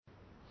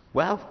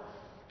Well,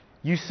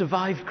 you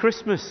survived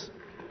Christmas.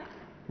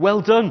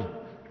 Well done.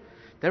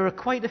 There are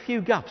quite a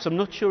few gaps. I'm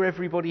not sure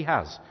everybody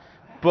has.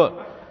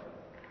 But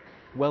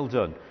well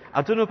done.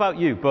 I don't know about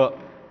you, but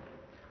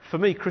for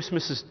me,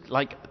 Christmas has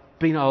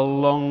been a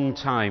long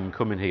time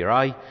coming here.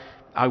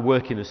 I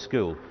work in a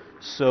school.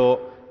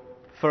 So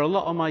for a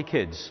lot of my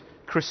kids,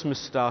 Christmas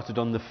started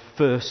on the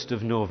 1st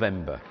of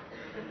November.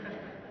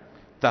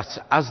 That's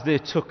as they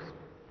took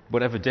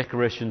whatever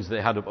decorations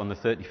they had up on the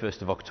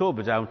 31st of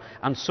October down,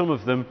 and some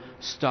of them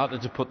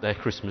started to put their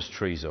Christmas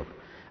trees up.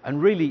 And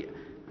really,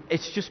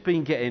 it's just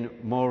been getting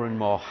more and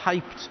more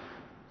hyped,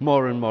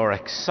 more and more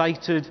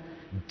excited,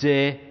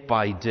 day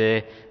by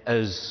day,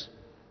 as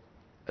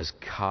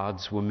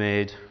cards were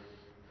made,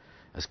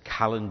 as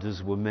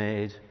calendars were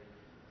made,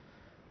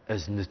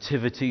 as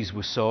nativities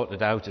were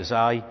sorted out, as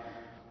I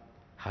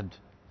had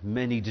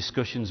many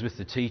discussions with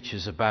the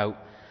teachers about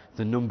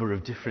the number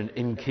of different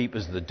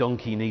innkeepers the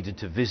donkey needed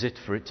to visit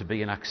for it to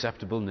be an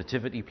acceptable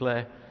nativity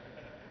play.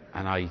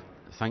 And I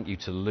thank you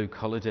to Luke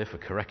Holliday for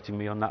correcting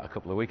me on that a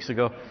couple of weeks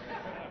ago.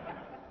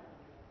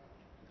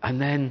 And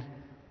then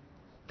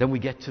we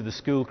get to the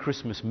school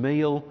Christmas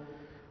meal,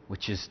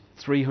 which is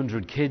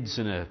 300 kids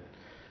and a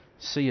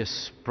sea of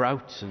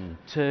sprouts and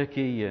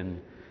turkey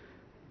and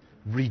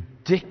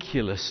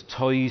ridiculous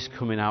toys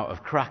coming out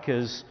of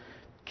crackers,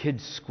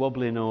 kids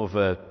squabbling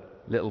over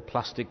little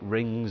plastic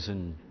rings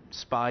and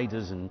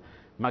spiders and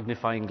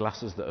magnifying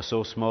glasses that are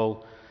so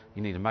small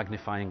you need a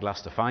magnifying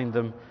glass to find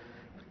them,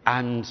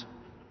 and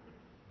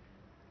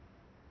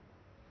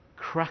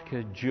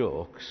cracker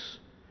jokes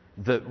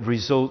that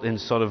result in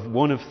sort of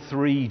one of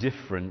three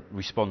different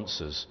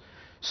responses.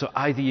 So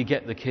either you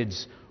get the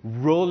kids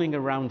rolling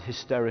around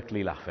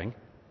hysterically laughing,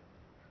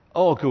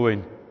 or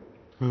going,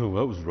 "Oh,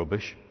 that was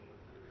rubbish,"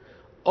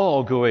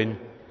 or going,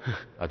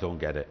 "I don't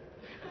get it."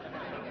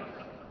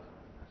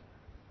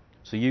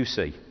 So you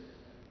see,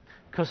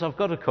 because I've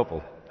got a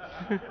couple.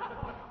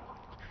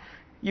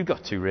 You've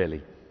got to,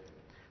 really.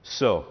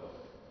 So,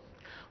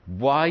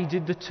 why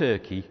did the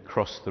turkey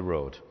cross the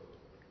road?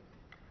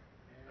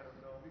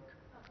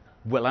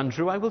 Well,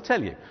 Andrew, I will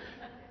tell you.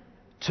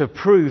 To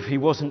prove he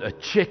wasn't a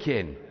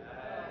chicken.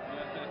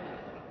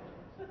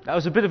 That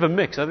was a bit of a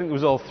mix. I think there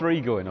was all three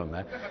going on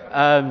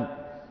there.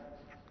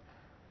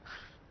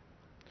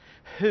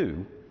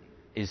 Who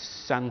is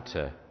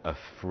Santa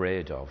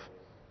afraid of?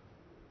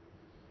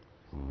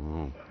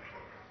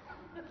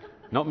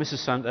 Not Mrs.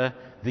 Santa,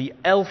 the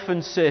elf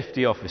and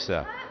safety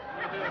officer.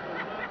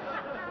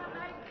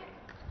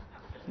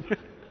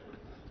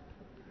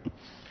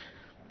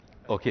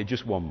 Okay,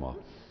 just one more.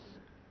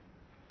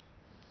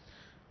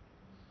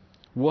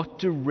 What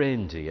do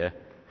reindeer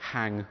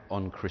hang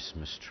on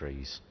Christmas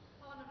trees?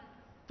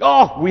 Ornaments.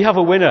 Oh, we have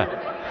a winner.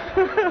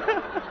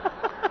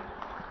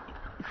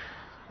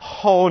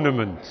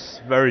 Ornaments.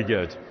 Very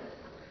good.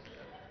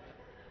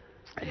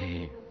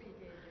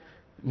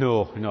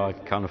 No, I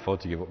can't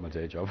afford to give up my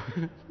day job.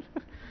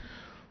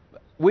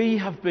 We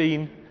have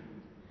been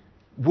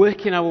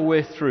working our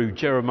way through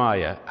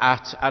Jeremiah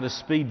at a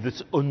speed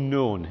that's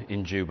unknown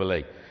in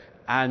Jubilee.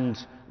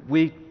 And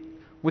we're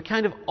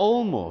kind of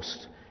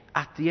almost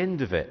at the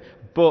end of it.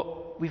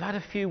 But we've had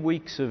a few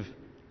weeks of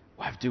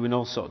doing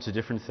all sorts of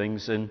different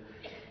things, and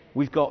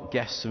we've got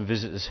guests and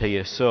visitors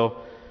here. So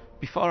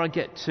before I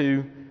get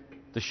to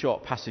the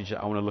short passage that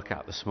I want to look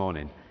at this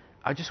morning,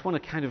 I just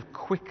want to kind of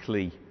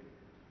quickly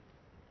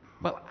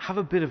have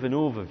a bit of an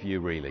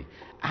overview, really.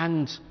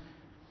 And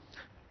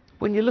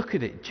when you look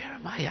at it,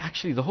 Jeremiah,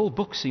 actually, the whole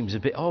book seems a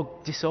bit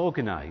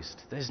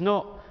disorganized. There's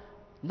not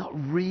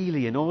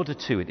really an order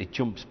to it. It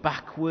jumps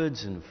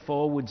backwards and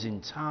forwards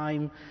in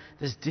time.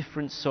 There's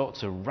different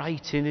sorts of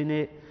writing in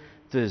it.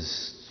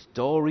 There's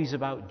stories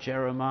about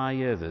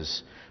Jeremiah.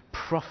 There's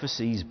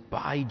prophecies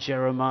by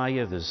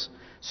Jeremiah. There's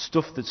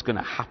stuff that's going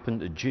to happen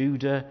to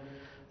Judah,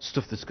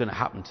 stuff that's going to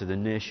happen to the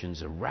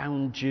nations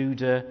around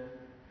Judah.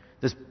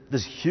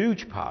 There's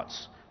huge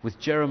parts with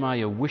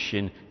Jeremiah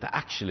wishing that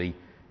actually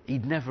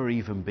he'd never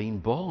even been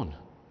born.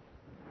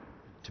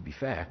 To be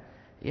fair,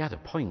 he had a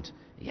point.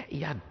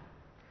 He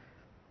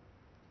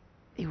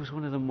was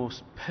one of the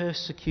most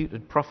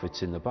persecuted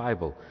prophets in the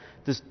Bible.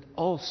 There's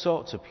all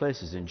sorts of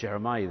places in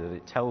Jeremiah that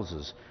it tells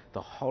us the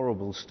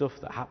horrible stuff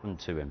that happened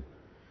to him.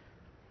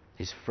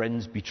 His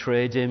friends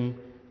betrayed him.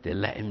 They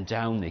let him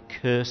down. They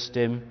cursed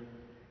him.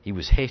 He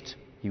was hit.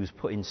 He was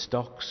put in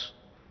stocks.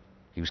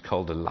 He was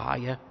called a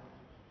liar.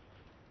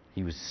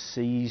 He was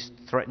seized,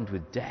 threatened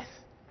with death,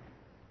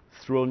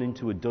 thrown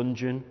into a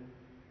dungeon,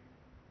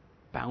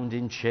 bound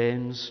in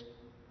chains,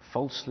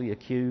 falsely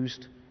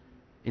accused.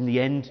 In the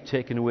end,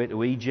 taken away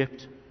to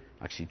Egypt.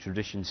 Actually,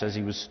 tradition says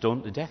he was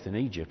stoned to death in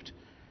Egypt.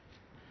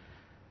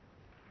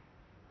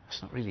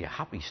 That's not really a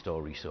happy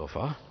story so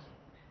far.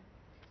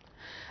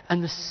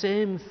 And the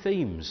same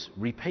themes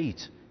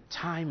repeat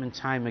time and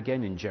time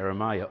again in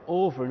Jeremiah.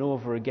 Over and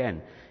over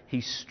again,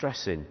 he's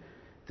stressing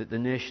that the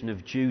nation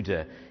of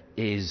Judah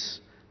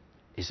is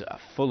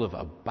full of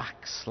a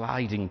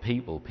backsliding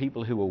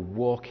people who are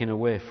walking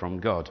away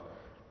from God.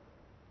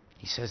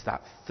 He says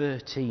that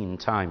 13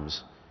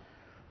 times.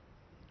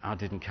 I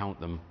didn't count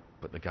them,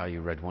 but the guy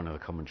who read one of the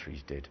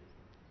commentaries did.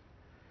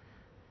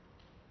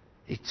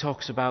 It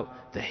talks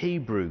about the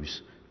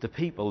Hebrews, the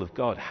people of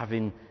God,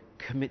 having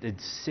committed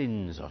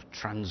sins or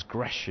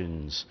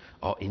transgressions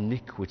or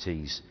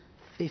iniquities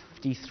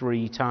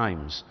 53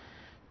 times.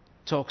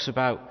 Talks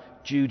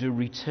about Judah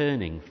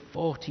returning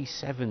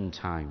 47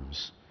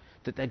 times.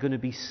 That they're going to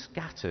be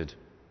scattered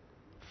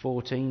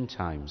 14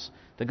 times.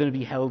 They're going to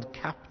be held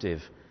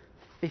captive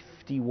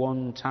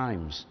 51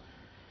 times.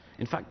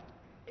 In fact,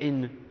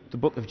 in the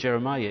book of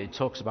Jeremiah, it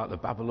talks about the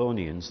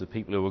Babylonians, the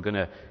people who were going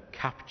to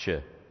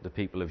capture the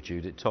people of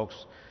Judah. It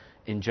talks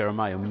in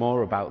Jeremiah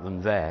more about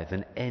them there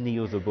than any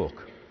other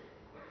book.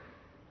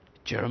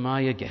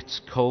 Jeremiah gets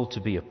called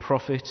to be a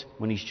prophet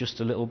when he's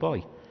just a little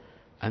boy.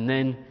 And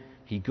then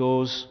he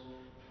goes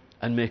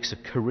and makes a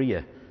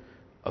career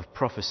of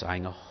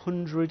prophesying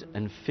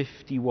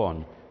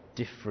 151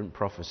 different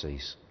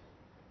prophecies,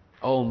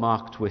 all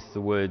marked with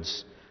the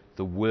words,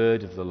 "The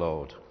word of the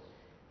Lord."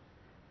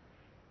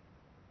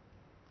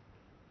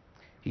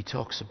 He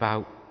talks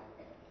about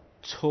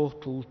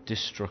total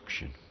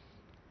destruction.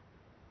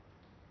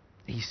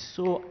 He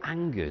so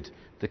angered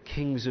the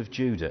kings of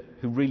Judah,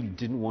 who really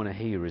didn't want to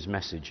hear his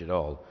message at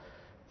all,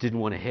 didn't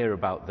want to hear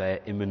about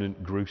their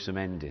imminent gruesome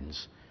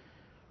endings.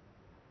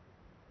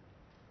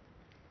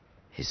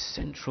 His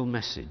central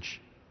message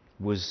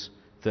was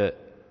that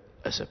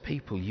as a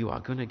people you are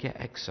going to get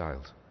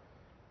exiled.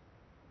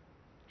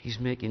 He's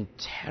making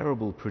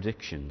terrible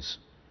predictions.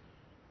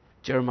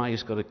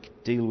 Jeremiah's got to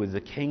deal with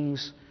the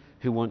kings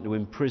who want to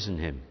imprison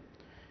him,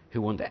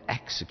 who want to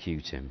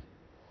execute him.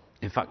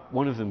 In fact,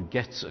 one of them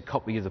gets a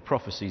copy of the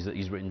prophecies that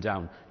he's written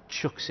down,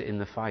 chucks it in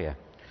the fire.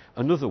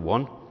 Another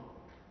one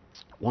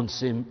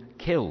wants him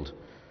killed.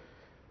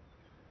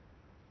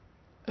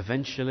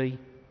 Eventually,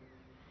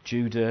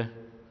 Judah,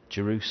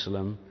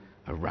 Jerusalem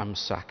are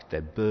ransacked,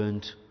 they're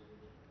burnt,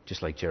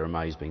 just like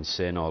Jeremiah's been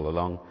saying all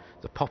along.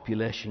 The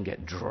population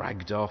get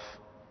dragged off.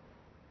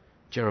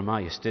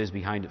 Jeremiah stays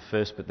behind at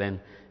first, but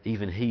then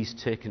even he's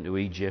taken to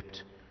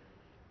Egypt.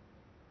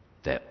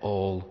 They're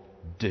all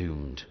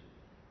doomed.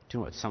 Do you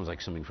know what? It sounds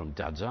like something from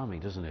Dad's Army,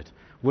 doesn't it?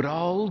 We're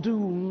all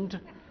doomed.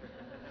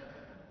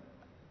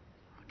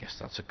 I guess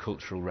that's a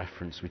cultural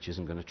reference which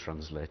isn't going to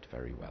translate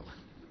very well.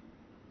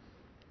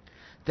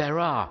 There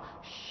are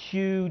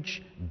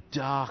huge,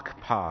 dark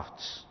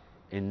parts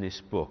in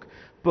this book.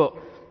 But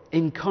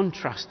in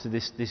contrast to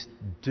this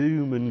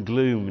doom and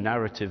gloom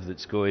narrative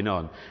that's going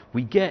on,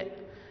 we get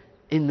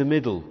in the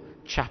middle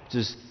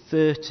chapters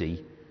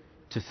 30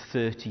 to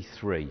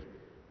 33.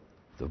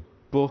 The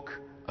book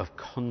of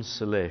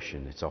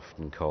consolation, it's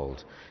often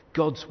called.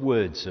 God's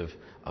words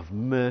of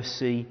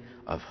mercy,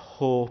 of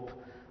hope,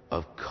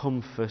 of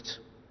comfort.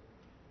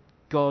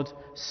 God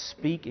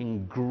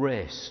speaking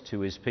grace to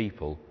his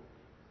people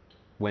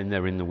when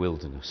they're in the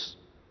wilderness.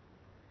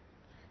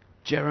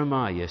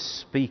 Jeremiah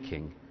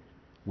speaking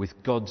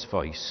with God's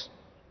voice,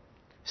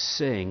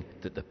 saying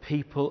that the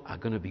people are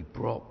going to be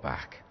brought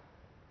back.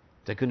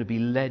 They're going to be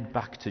led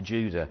back to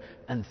Judah,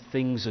 and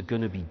things are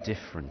going to be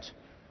different.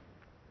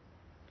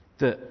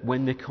 That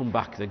when they come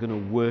back, they're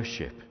going to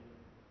worship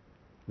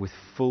with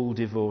full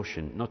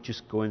devotion, not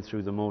just going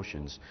through the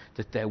motions.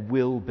 That there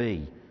will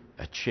be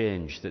a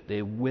change, that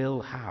they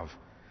will have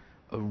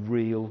a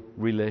real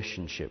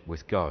relationship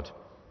with God.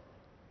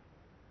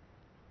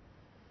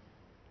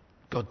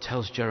 God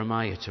tells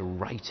Jeremiah to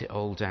write it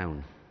all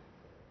down.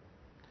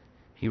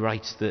 He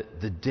writes that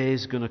the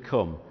day's going to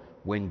come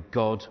when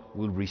God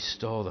will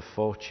restore the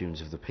fortunes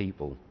of the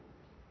people,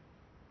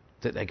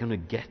 that they're going to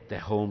get their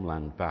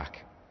homeland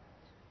back.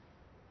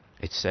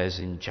 It says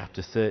in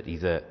chapter 30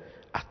 that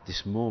at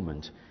this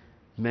moment,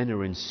 men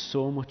are in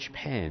so much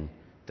pain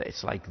that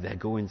it's like they're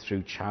going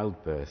through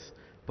childbirth.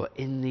 But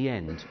in the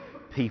end,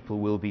 people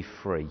will be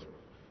free.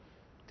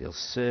 They'll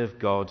serve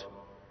God,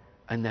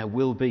 and there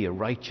will be a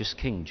righteous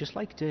king, just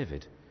like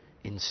David,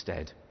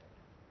 instead.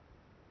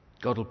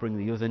 God will bring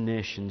the other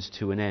nations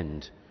to an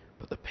end,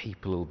 but the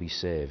people will be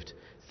saved.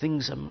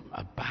 Things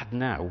are bad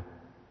now,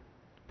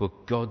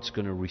 but God's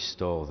going to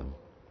restore them.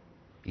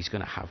 He's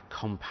going to have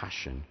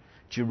compassion.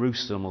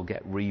 Jerusalem will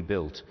get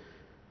rebuilt.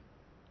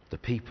 The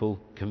people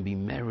can be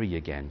merry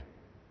again.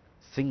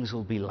 Things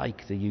will be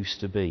like they used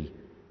to be,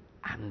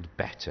 and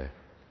better.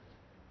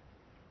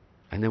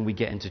 And then we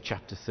get into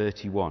chapter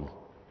 31,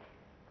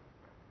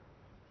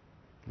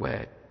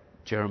 where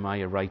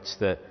Jeremiah writes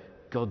that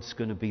God's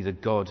going to be the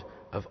God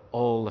of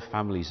all the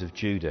families of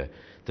Judah.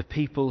 The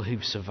people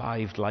who've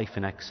survived life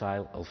in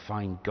exile will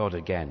find God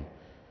again.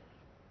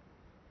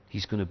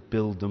 He's going to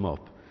build them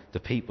up. The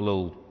people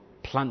will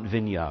plant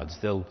vineyards,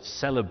 they'll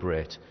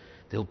celebrate,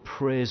 they'll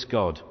praise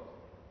God.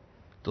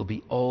 They'll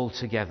be all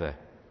together.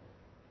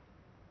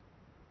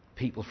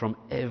 People from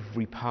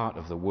every part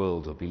of the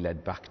world will be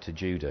led back to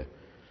Judah.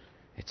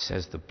 It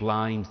says the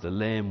blind, the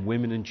lame,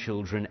 women and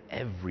children,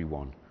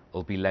 everyone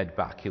will be led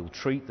back. He'll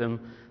treat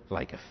them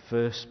like a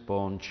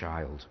firstborn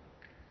child.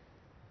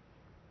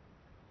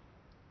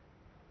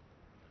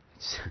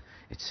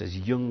 It says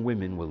young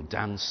women will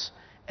dance.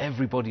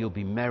 Everybody will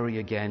be merry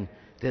again.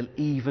 They'll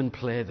even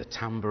play the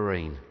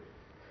tambourine.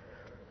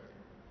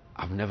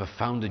 I've never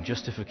found a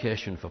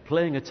justification for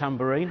playing a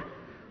tambourine,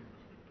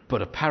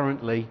 but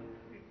apparently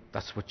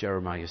that's what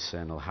Jeremiah is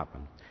saying will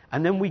happen.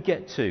 And then we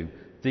get to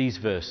these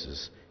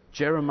verses,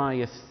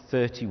 Jeremiah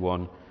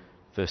 31,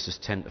 verses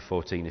 10 to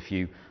 14. If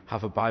you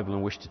have a Bible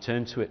and wish to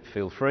turn to it,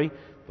 feel free,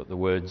 but the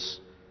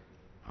words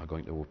are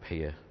going to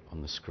appear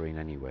on the screen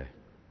anyway.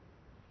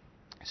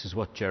 This is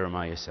what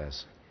Jeremiah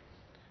says.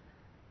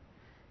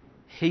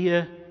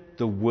 Hear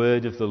the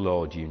word of the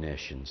Lord, you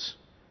nations.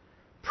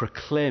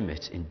 Proclaim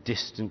it in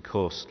distant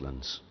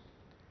coastlands.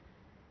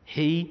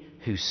 He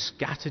who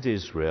scattered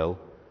Israel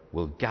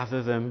will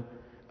gather them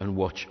and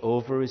watch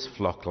over his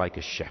flock like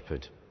a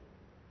shepherd.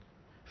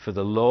 For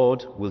the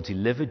Lord will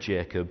deliver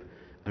Jacob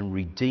and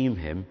redeem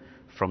him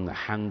from the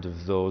hand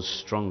of those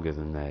stronger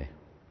than they.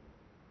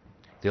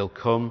 They'll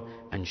come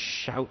and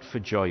shout for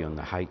joy on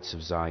the heights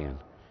of Zion.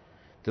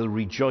 They'll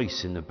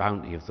rejoice in the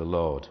bounty of the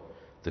Lord,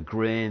 the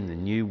grain, the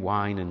new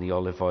wine and the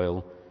olive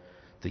oil,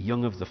 the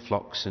young of the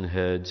flocks and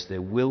herds.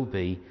 There will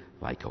be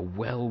like a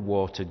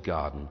well-watered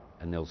garden,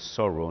 and they'll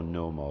sorrow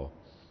no more.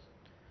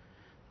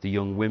 The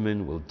young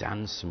women will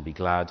dance and be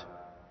glad,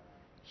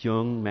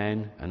 young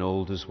men and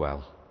old as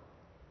well.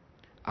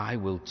 I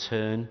will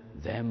turn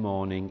their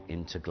mourning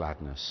into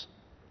gladness.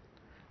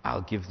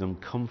 I'll give them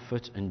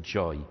comfort and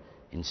joy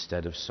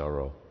instead of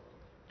sorrow.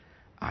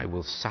 I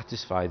will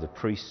satisfy the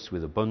priests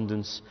with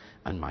abundance,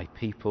 and my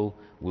people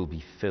will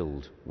be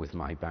filled with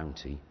my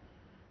bounty,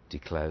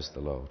 declares the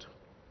Lord.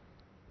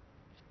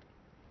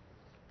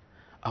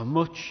 A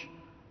much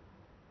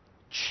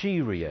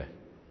cheerier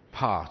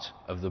part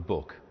of the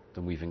book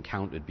than we've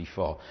encountered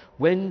before.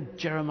 When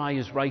Jeremiah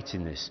is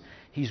writing this,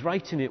 he's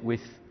writing it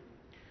with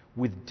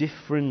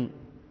different,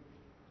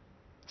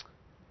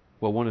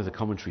 well, one of the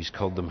commentaries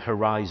called them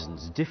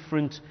horizons,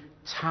 different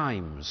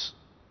times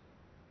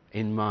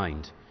in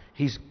mind.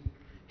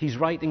 He's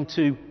writing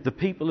to the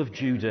people of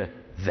Judah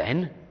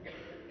then,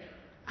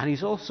 and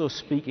he's also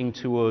speaking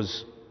to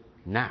us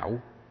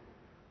now.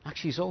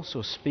 Actually, he's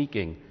also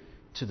speaking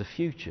to the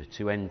future,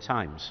 to end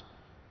times.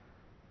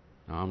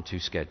 Now, I'm too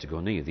scared to go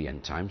near the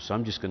end times, so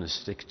I'm just going to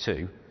stick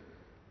to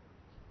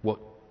what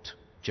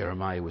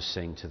Jeremiah was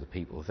saying to the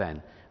people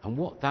then and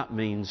what that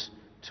means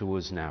to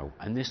us now.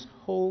 And this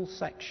whole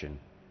section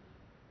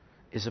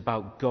is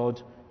about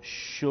God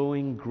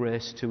showing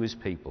grace to his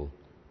people,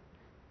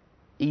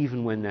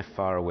 even when they're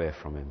far away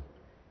from him,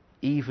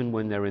 even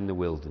when they're in the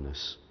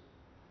wilderness.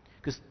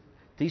 Because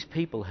these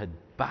people had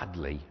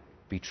badly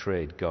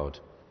betrayed God.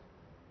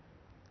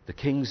 The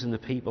kings and the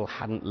people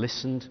hadn't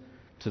listened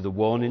to the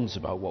warnings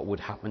about what would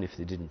happen if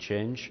they didn't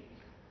change.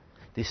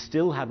 They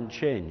still hadn't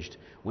changed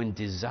when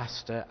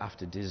disaster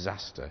after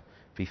disaster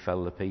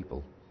befell the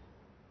people.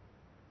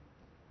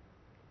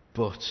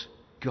 But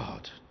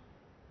God,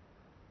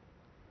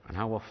 and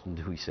how often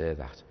do we say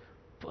that?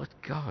 But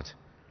God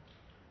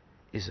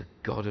is a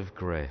God of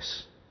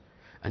grace.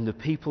 And the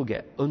people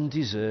get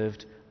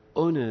undeserved,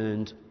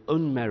 unearned,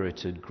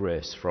 unmerited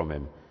grace from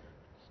him.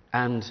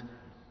 And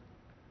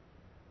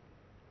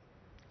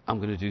I'm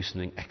going to do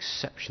something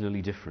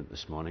exceptionally different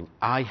this morning.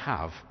 I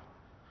have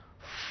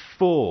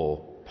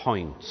 4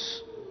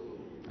 points.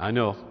 I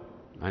know.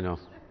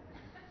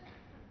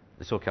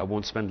 It's okay, I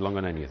won't spend long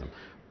on any of them.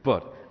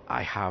 But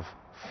I have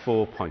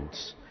 4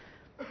 points.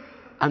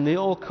 And they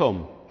all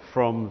come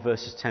from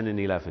verses 10 and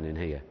 11 in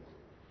here.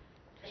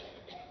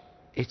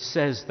 It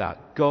says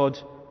that God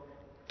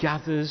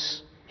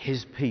gathers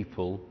his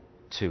people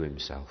to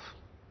himself.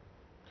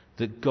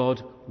 That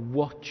God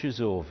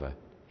watches over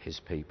his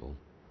people.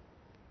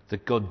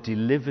 That God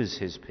delivers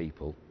his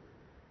people.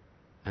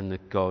 And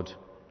that God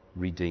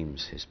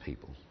redeems his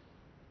people.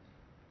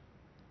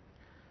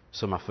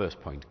 So my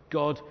first point,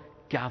 God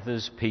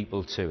gathers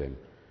people to him.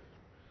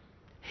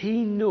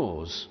 He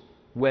knows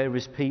where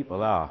his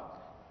people are.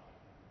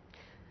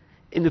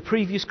 In the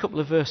previous couple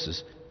of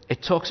verses,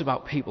 it talks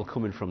about people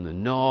coming from the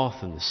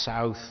north and the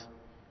south,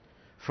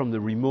 from the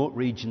remote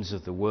regions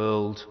of the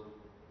world.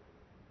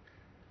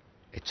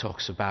 It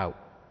talks about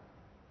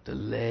the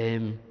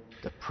lame,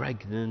 the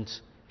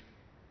pregnant,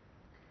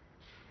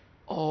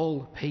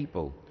 all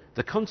people.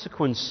 The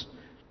consequence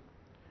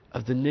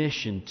of the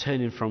nation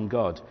turning from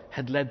God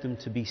had led them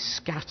to be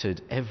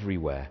scattered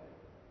everywhere.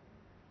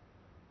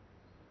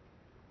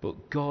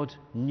 But God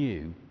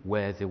knew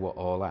where they were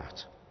all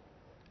at.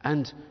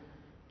 And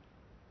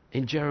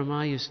in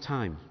Jeremiah's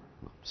time,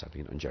 well,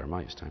 sadly not in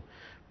Jeremiah's time,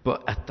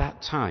 but at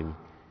that time,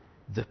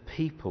 the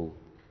people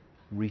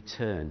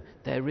return.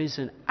 There is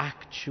an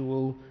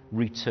actual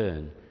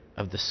return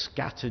of the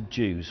scattered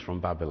Jews from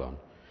Babylon.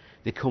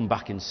 They come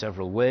back in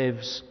several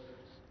waves.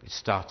 It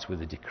starts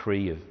with a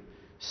decree of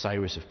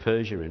Cyrus of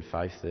Persia in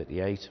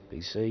 538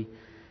 BC.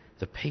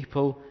 The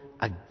people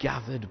are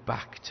gathered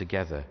back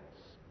together.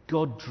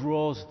 God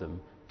draws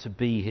them to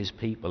be his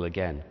people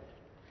again.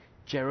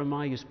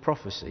 Jeremiah's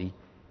prophecy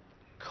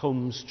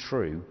comes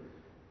true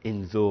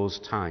in those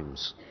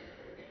times.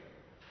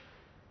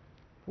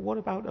 But what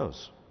about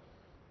us?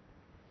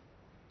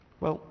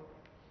 Well,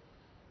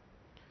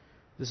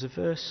 there's a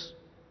verse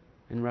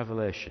in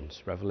Revelation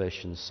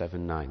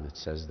 7:9, that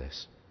says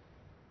this.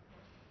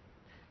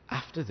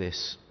 After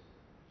this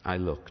I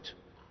looked,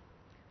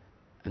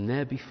 and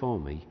there before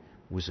me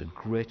was a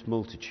great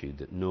multitude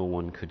that no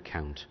one could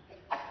count,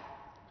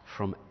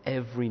 from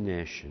every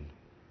nation,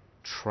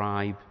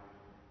 tribe,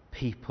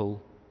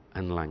 people,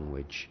 and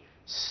language,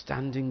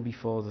 standing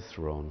before the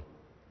throne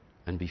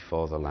and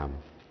before the Lamb.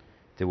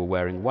 They were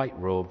wearing white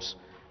robes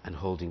and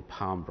holding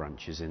palm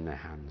branches in their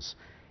hands.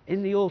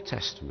 In the Old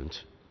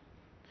Testament,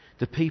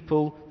 the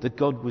people that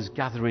God was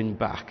gathering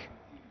back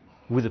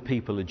were the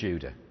people of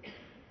Judah.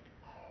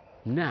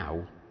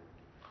 Now,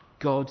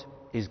 God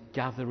is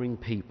gathering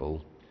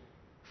people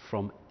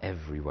from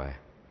everywhere,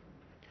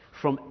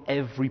 from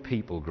every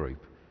people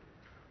group,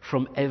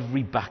 from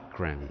every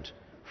background,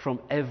 from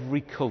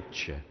every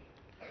culture,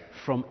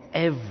 from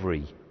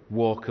every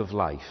walk of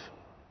life.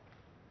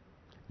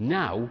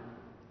 Now,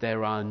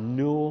 there are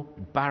no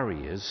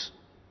barriers.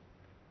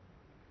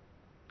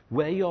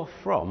 Where you're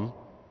from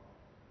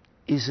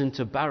isn't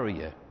a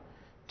barrier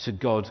to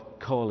God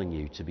calling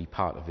you to be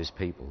part of his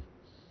people.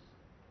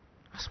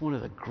 That's one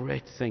of the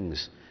great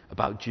things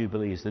about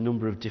Jubilee, is the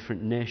number of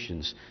different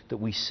nations that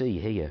we see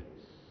here.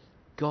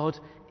 God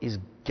is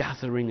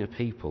gathering a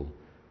people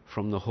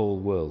from the whole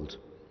world.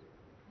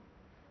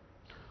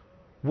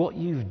 What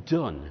you've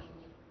done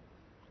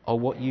or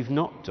what you've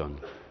not done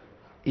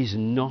is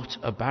not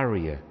a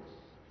barrier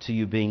to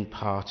you being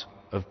part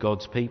of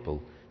God's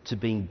people, to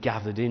being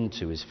gathered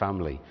into his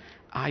family.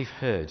 I've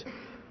heard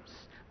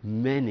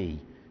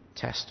many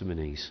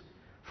testimonies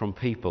from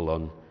people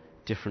on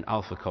different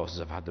Alpha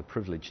courses I've had the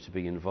privilege to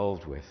be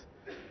involved with.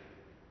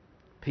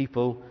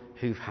 People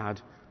who've had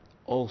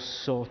all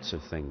sorts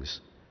of things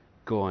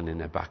go on in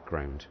their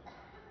background,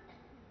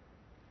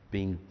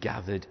 being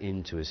gathered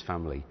into his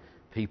family.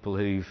 People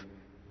who've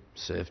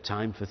served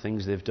time for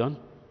things they've done,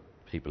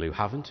 people who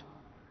haven't,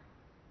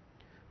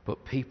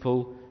 but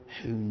people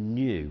who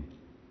knew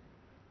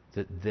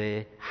that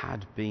they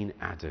had been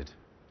added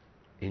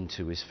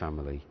into his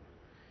family.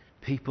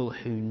 People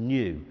who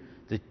knew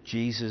that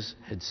Jesus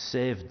had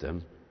saved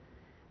them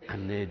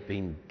and they'd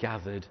been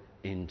gathered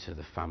into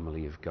the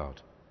family of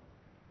God.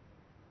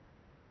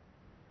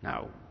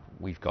 Now,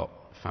 we've got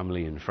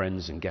family and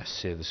friends and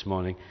guests here this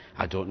morning.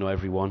 I don't know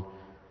everyone.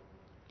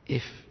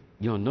 If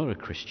you're not a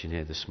Christian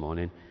here this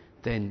morning,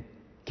 then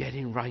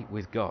getting right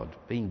with God,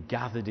 being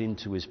gathered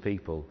into his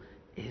people,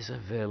 is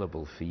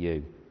available for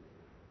you.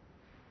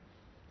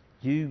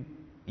 You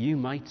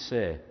might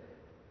say,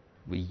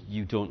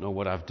 you don't know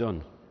what I've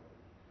done.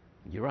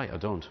 You're right, I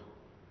don't.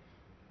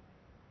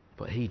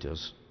 But he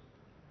does.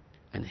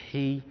 And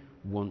he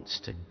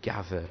wants to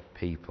gather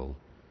people.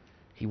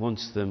 He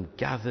wants them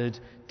gathered,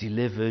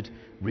 delivered,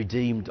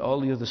 redeemed, all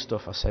the other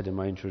stuff I said in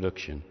my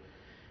introduction.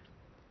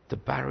 The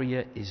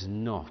barrier is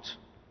not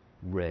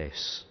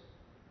race.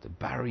 The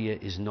barrier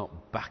is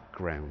not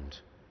background.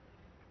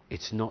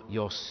 It's not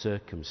your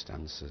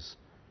circumstances.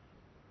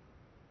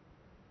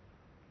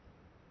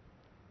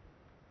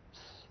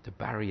 The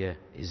barrier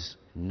is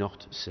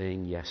not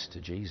saying yes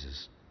to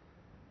Jesus.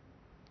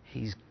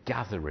 He's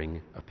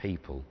gathering a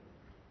people.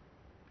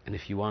 And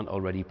if you aren't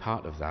already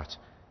part of that,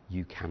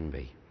 you can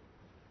be.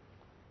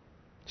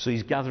 So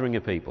he's gathering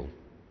a people.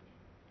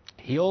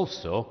 He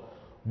also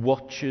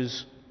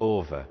watches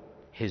over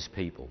his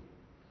people.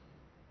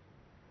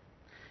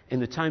 In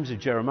the times of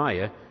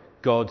Jeremiah,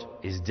 God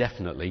is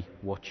definitely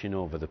watching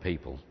over the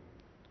people.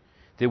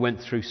 They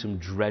went through some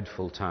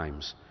dreadful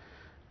times.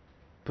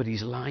 But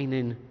he's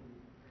lining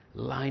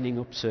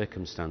up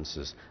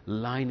circumstances,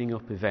 lining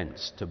up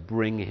events to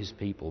bring his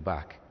people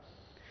back.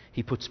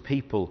 He puts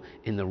people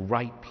in the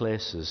right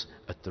places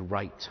at the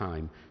right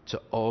time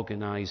to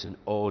organize and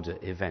order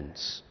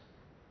events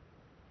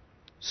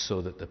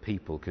so that the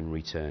people can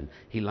return.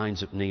 He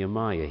lines up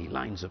Nehemiah, he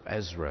lines up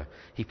Ezra.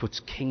 He puts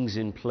kings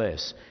in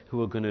place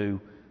who are going to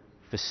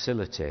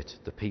facilitate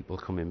the people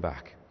coming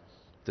back,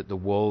 that the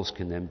walls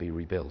can then be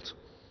rebuilt,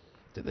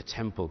 that the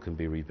temple can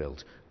be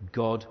rebuilt.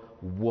 God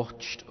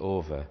watched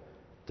over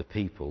the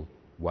people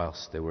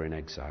whilst they were in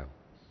exile.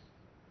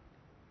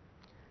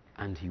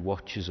 And he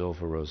watches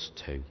over us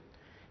too.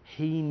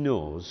 He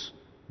knows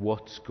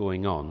what's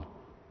going on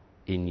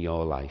in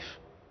your life.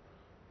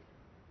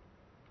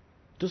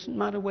 Doesn't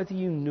matter whether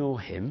you know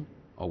him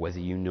or whether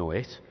you know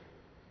it.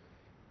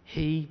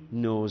 He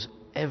knows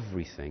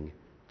everything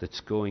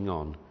that's going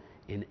on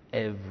in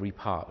every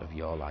part of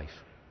your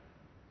life,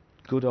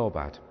 good or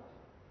bad.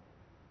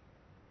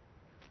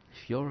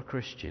 If you're a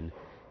Christian,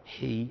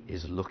 he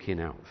is looking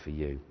out for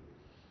you.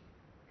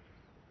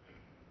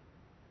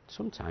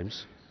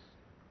 Sometimes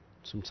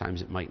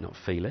it might not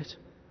feel it.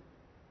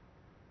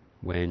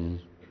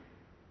 When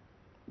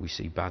we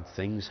see bad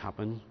things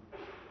happen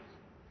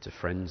to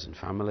friends and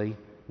family,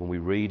 when we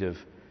read of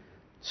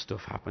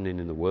stuff happening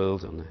in the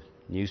world on the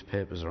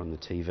newspapers or on the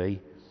TV,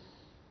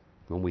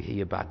 when we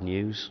hear bad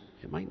news,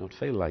 it might not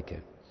feel like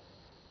it.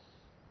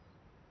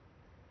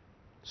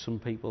 Some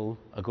people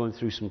are going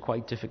through some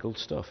quite difficult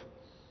stuff.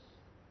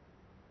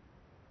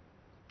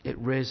 It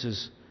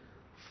raises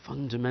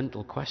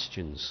fundamental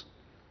questions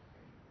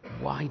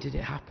Why did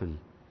it happen?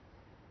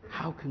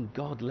 How can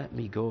God let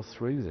me go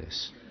through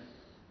this?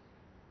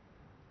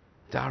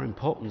 They are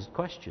important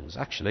questions.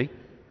 Actually,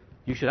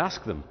 you should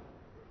ask them.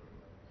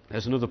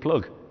 There's another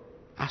plug.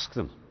 Ask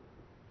them.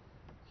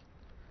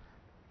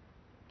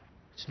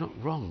 It's not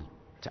wrong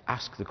to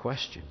ask the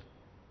question.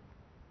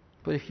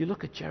 But if you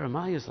look at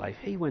Jeremiah's life,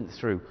 he went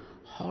through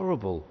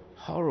horrible,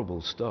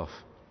 horrible stuff.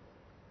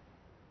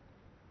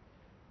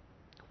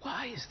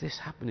 Why is this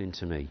happening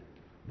to me?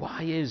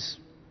 Why is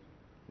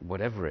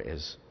whatever it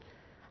is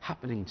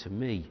happening to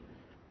me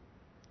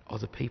or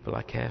the people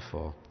I care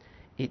for?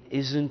 It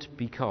isn't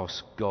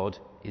because God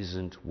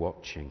isn't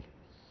watching.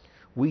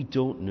 We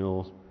don't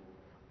know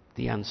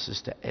the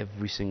answers to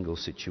every single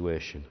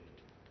situation,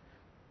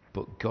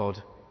 but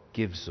God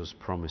gives us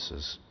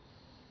promises.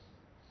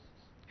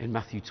 In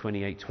Matthew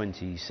 28:20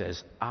 he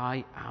says,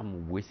 I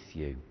am with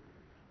you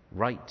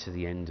right to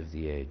the end of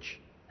the age.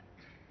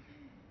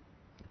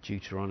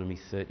 Deuteronomy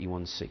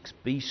 31:6,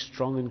 be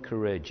strong and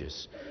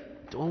courageous.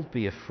 Don't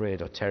be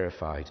afraid or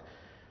terrified.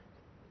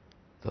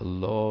 The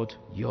Lord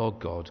your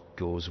God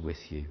goes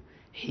with you.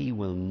 He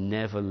will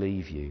never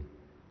leave you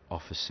or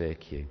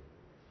forsake you.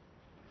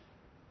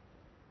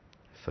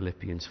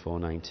 Philippians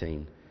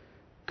 4:19,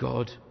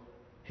 God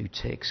who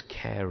takes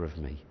care of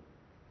me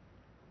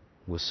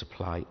will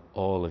supply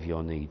all of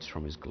your needs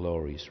from his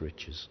glorious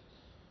riches.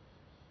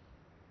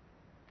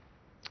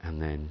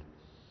 And then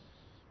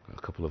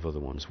a couple of other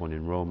ones, one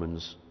in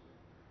Romans,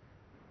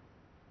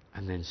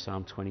 and then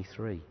Psalm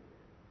 23.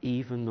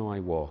 Even though I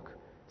walk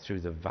through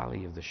the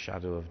valley of the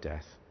shadow of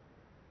death,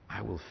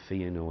 I will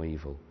fear no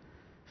evil,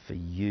 for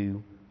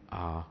you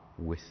are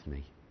with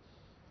me.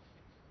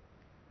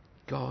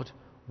 God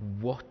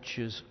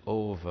watches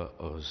over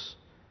us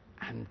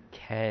and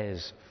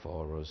cares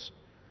for us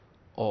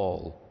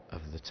all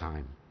of the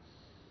time.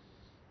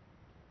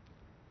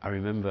 I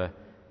remember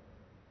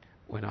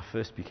when I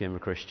first became a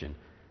Christian,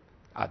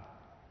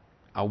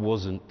 I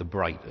wasn't the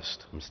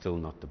brightest. I'm still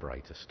not the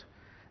brightest.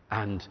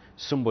 And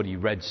somebody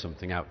read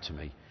something out to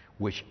me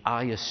which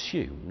I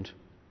assumed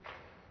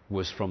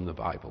was from the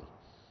Bible.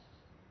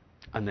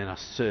 And then I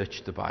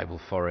searched the Bible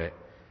for it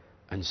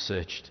and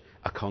searched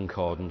a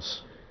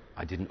concordance.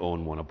 I didn't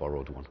own one, I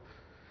borrowed one.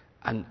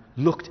 And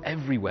looked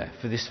everywhere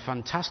for this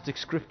fantastic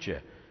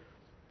scripture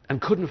and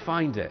couldn't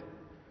find it.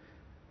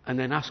 And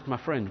then asked my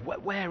friend,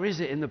 where is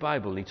it in the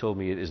Bible? And he told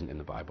me it isn't in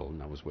the Bible,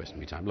 and I was wasting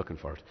my time looking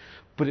for it.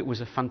 But it was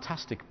a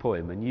fantastic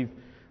poem, and you've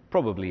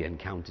probably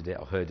encountered it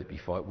or heard it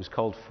before. It was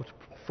called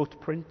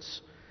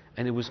Footprints,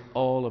 and it was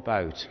all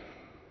about,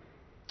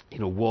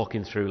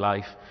 walking through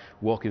life,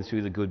 walking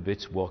through the good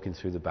bits, walking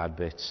through the bad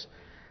bits.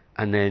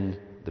 And then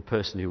the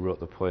person who wrote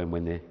the poem,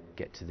 when they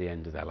get to the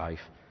end of their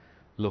life,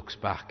 looks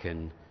back,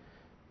 and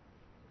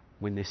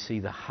when they see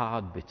the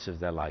hard bits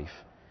of their life,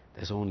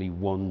 there's only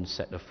one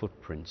set of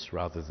footprints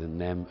rather than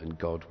them and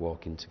God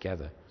walking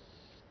together.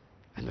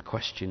 And the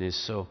question is,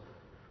 so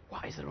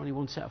why is there only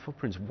one set of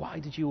footprints? Why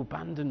did you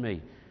abandon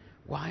me?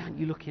 Why aren't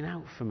you looking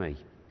out for me?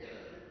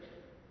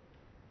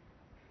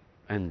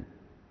 And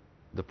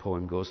the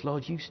poem goes,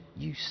 Lord,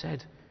 you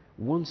said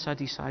once I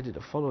decided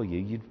to follow you,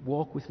 you'd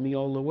walk with me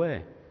all the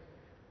way.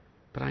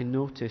 But I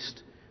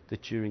noticed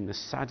that during the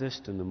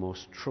saddest and the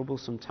most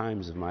troublesome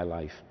times of my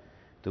life,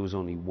 there was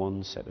only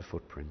one set of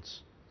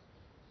footprints.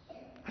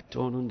 I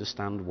don't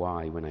understand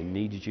why, when I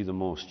needed you the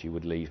most, you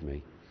would leave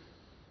me.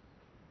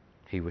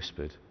 He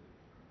whispered,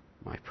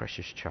 my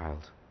precious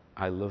child,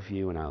 I love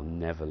you and I'll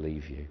never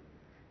leave you.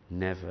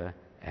 Never,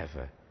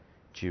 ever.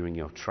 During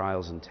your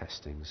trials and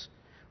testings,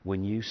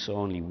 when you saw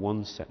only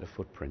one set of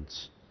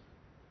footprints,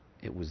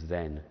 it was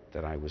then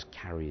that I was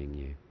carrying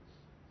you.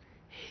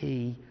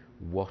 He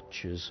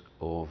watches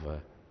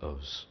over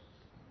us.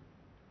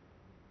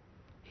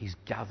 He's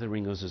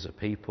gathering us as a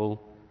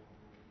people.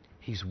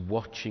 He's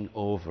watching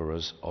over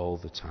us all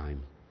the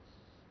time.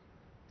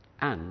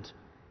 And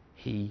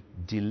he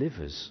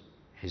delivers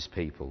his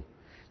people.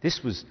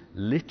 This was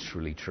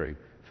literally true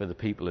for the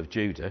people of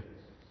Judah.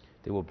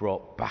 They were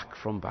brought back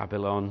from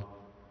Babylon.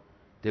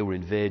 They were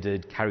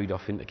invaded, carried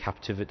off into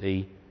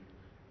captivity.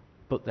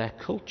 But their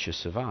culture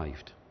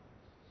survived.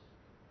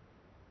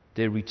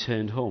 They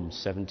returned home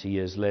 70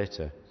 years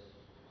later.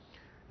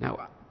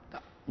 Now,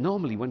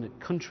 normally when a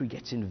country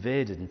gets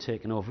invaded and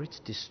taken over, it's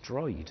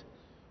destroyed.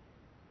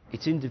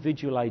 Its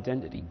individual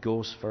identity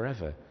goes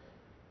forever.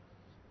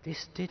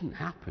 This didn't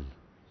happen.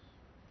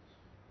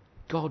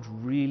 God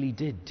really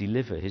did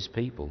deliver his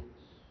people.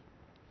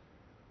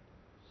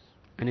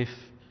 And if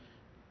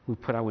we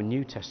put our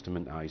New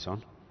Testament eyes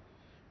on,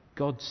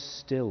 God's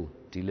still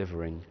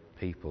delivering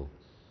people.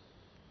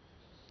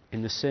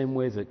 In the same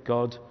way that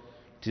God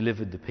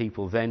delivered the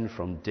people then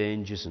from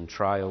dangers and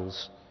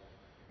trials,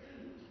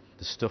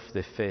 the stuff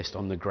they faced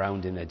on the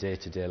ground in their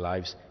day-to-day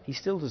lives, he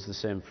still does the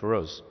same for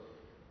us.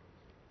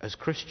 As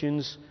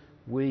Christians,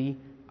 we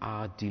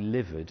are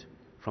delivered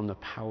from the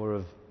power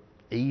of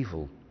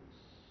evil.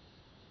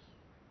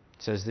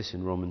 It says this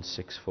in Romans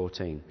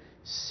 6:14.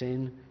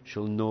 Sin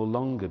shall no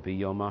longer be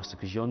your master,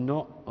 because you're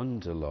not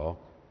under law,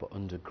 but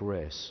under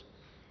grace.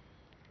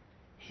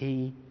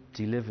 He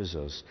delivers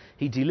us.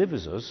 He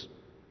delivers us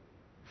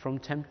from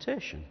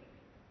temptation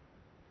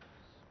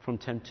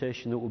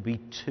that will be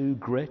too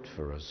great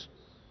for us.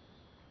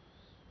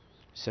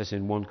 It says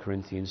in 1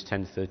 Corinthians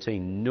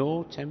 10:13,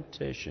 no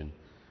temptation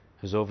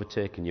has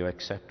overtaken you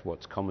except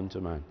what's common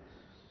to man.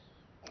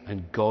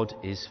 And God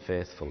is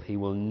faithful. He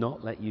will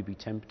not let you be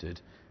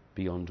tempted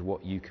beyond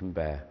what you can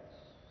bear.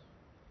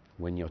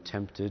 When you're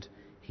tempted,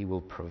 he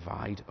will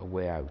provide a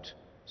way out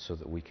so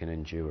that we can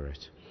endure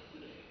it.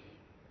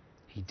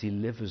 He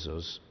delivers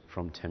us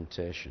from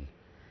temptation.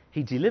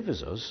 He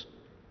delivers us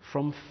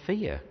from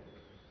fear.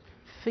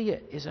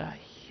 Fear is a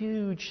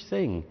huge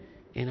thing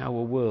in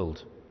our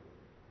world.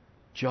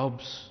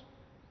 Jobs,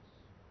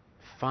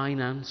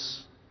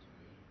 finance,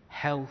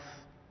 health,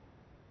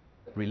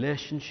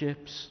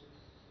 relationships,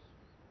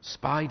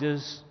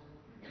 spiders.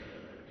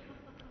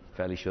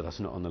 Fairly sure that's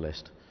not on the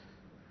list.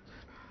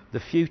 The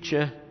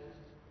future,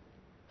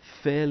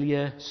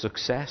 failure,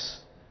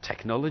 success,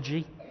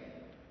 technology.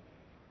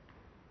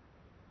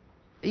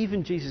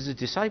 Even Jesus'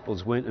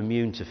 disciples weren't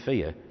immune to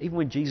fear, even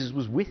when Jesus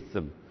was with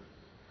them.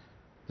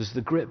 There's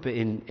the great bit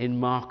in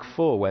Mark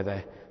 4 where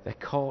they're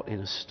caught in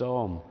a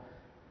storm.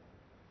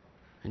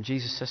 And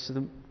Jesus says to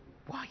them,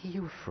 why are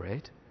you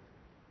afraid?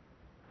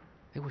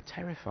 They were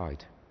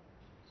terrified.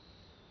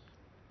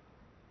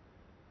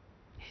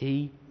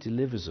 He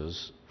delivers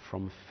us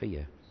from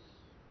fear.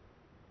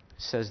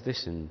 It says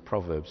this in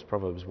Proverbs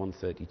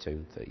 1:32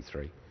 and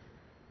 33.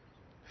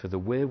 For the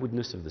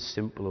waywardness of the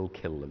simple will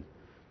kill them.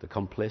 The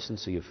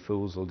complacency of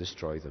fools will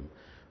destroy them.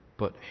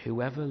 But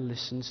whoever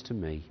listens to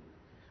me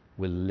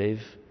will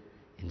live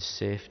in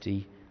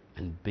safety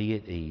and be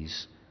at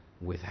ease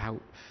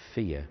without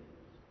fear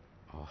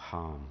or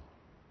harm.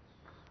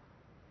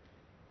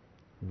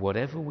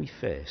 Whatever we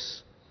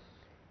face,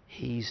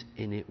 he's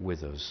in it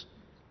with us.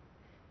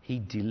 He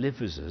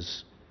delivers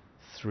us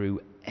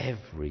through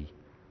every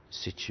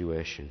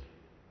situation.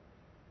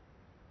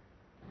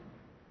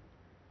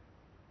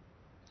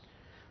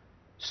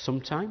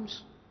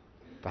 Sometimes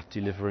that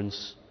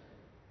deliverance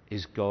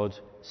is God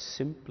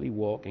simply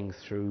walking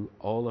through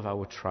all of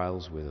our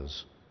trials with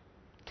us,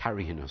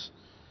 carrying us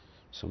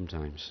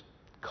sometimes,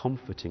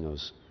 comforting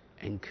us,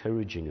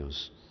 encouraging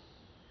us.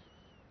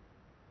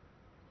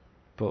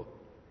 But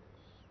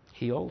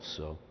he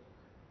also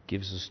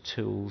gives us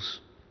tools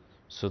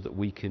so that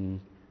we can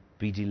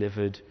be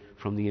delivered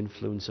from the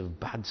influence of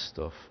bad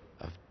stuff,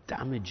 of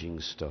damaging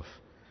stuff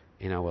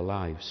in our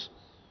lives.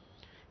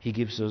 He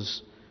gives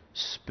us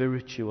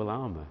spiritual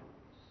armour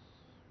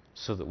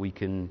so that we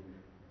can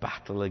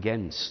battle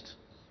against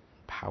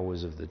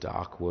powers of the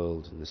dark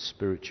world and the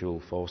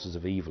spiritual forces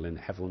of evil in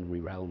heavenly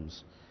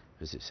realms,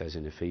 as it says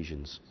in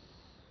Ephesians.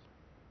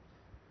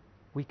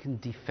 We can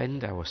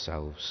defend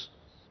ourselves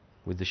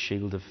with the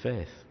shield of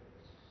faith,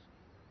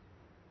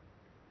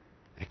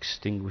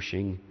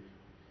 extinguishing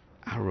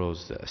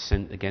arrows that are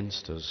sent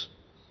against us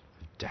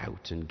of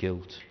doubt and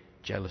guilt,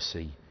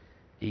 jealousy,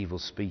 evil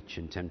speech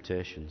and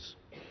temptations.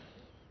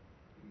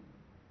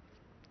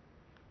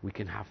 We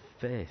can have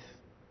faith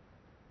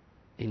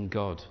in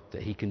God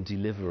that he can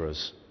deliver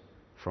us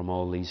from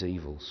all these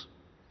evils.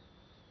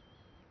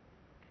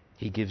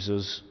 He gives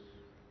us,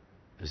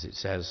 as it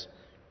says,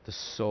 the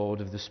sword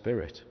of the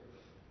Spirit,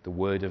 the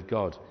Word of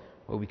God,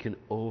 where we can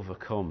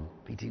overcome,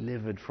 be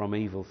delivered from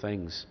evil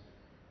things.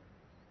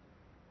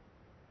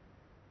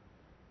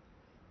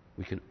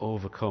 We can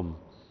overcome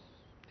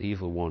the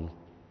evil one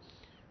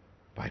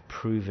by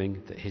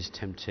proving that his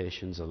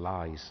temptations are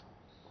lies,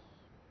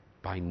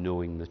 by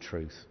knowing the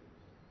truth,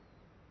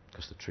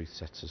 because the truth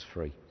sets us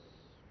free.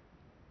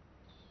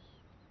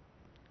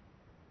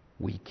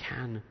 We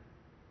can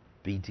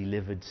be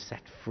delivered,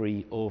 set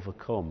free,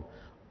 overcome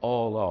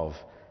all of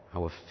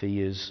our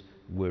fears,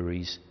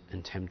 worries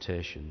and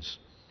temptations.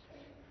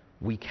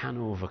 We can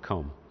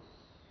overcome,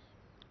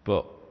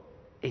 but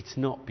it's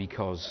not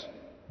because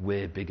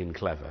we're big and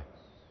clever.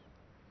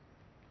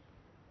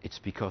 It's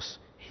because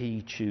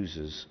he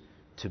chooses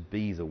to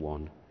be the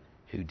one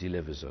who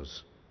delivers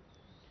us.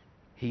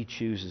 He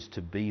chooses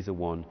to be the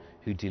one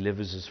who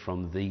delivers us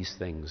from these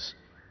things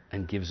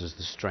and gives us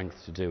the strength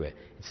to do it.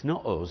 It's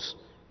not us,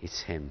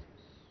 it's him.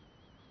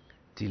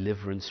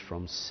 Deliverance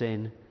from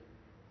sin,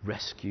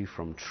 rescue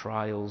from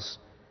trials,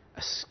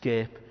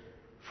 escape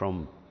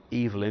from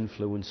evil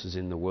influences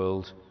in the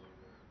world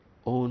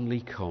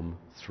only come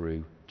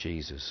through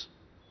Jesus.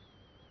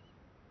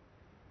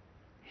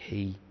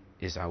 He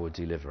is our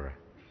deliverer.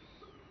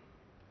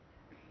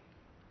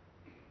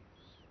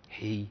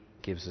 He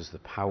gives us the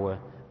power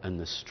and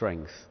the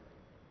strength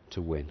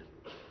to win.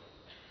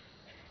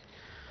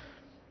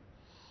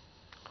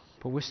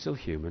 But we're still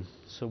human,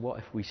 so what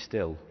if we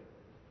still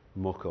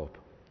muck up,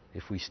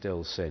 if we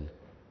still sin?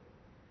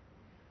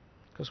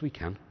 Because we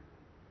can.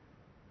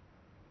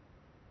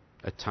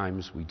 At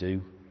times we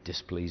do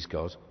displease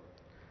God.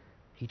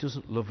 He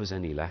doesn't love us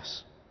any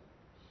less.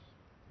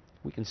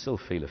 We can still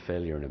feel a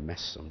failure and a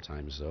mess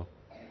sometimes, though.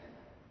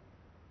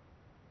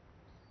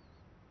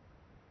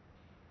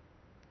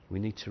 We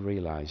need to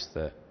realise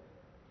that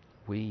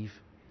we've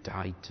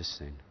died to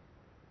sin.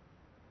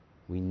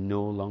 We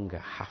no longer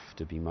have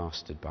to be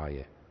mastered by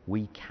it.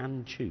 We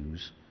can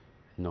choose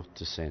not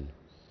to sin.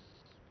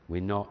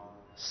 We're not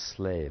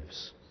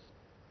slaves.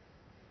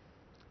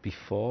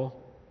 Before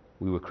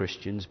we were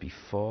Christians,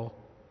 before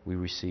we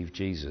received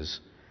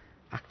Jesus,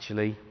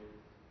 actually,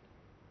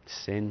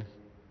 sin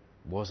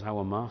was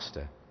our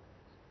master.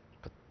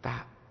 But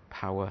that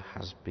power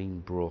has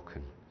been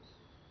broken.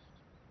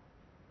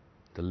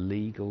 The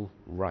legal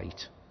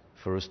right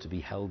for us to be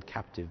held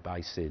captive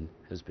by sin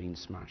has been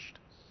smashed.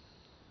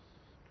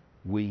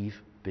 We've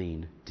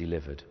been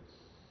delivered.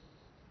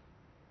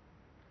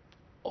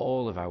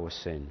 All of our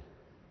sin,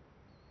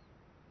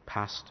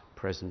 past,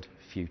 present,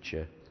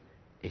 future,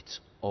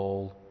 it's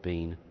all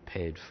been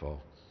paid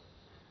for.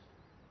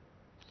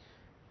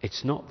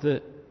 It's not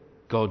that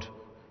God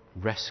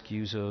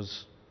rescues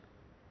us,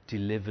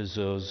 delivers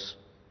us,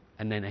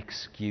 and then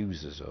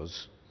excuses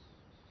us.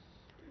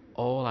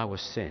 All our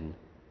sin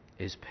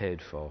is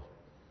paid for.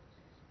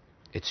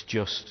 It's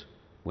just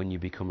when you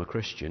become a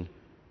Christian,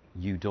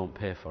 you don't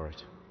pay for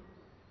it.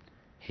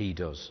 He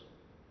does.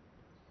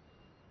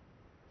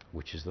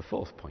 Which is the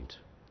fourth point.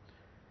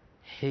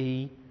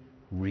 He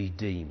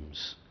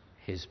redeems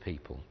his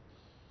people.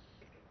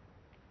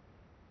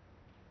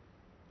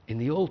 In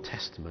the Old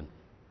Testament,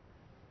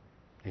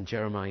 in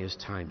Jeremiah's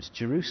times,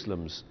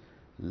 Jerusalem's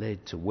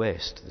laid to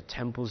waste. The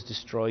temple's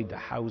destroyed, the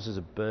houses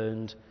are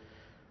burned,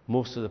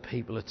 most of the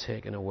people are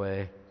taken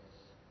away.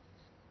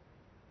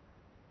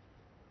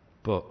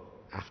 But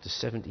after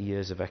 70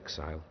 years of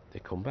exile, they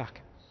come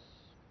back.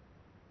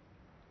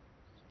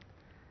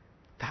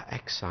 That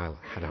exile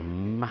had a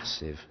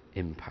massive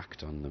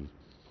impact on them.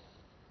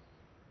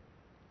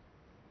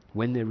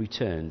 When they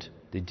returned,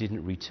 they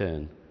didn't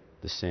return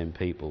the same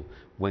people.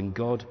 When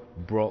God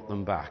brought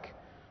them back,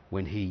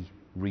 when he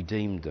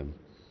redeemed them,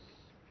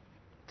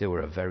 they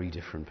were a very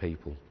different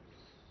people.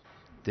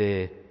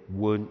 They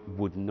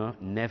would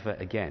never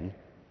again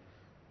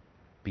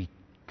be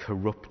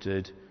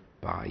corrupted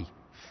by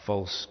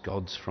false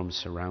gods from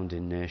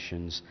surrounding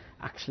nations.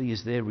 Actually,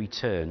 as they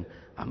return,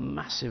 a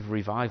massive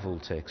revival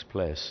takes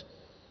place.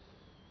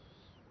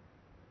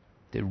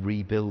 They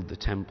rebuild the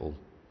temple.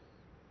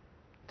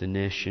 The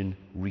nation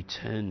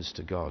returns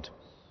to God.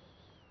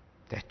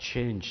 They're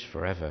changed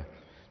forever.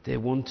 They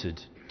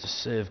wanted to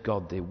serve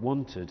God. They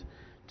wanted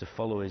to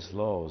follow his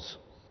laws.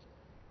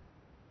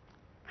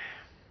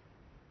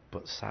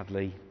 But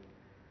sadly,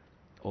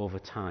 over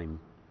time,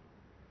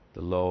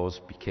 the laws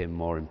became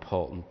more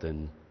important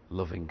than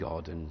loving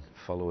God and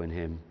following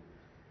him.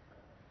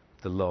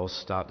 The laws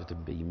started to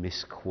be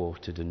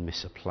misquoted and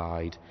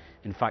misapplied.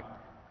 In fact,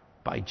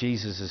 by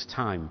Jesus'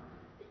 time,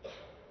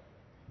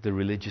 the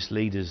religious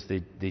leaders,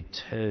 they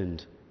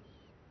turned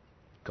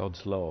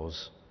God's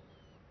laws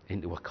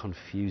into a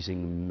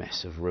confusing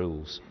mess of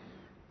rules.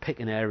 Pick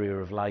an area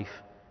of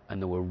life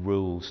and there were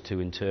rules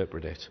to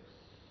interpret it.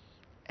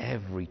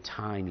 Every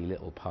tiny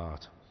little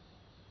part.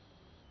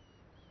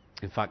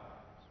 In fact,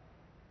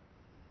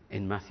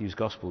 in Matthew's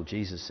Gospel,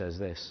 Jesus says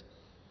this.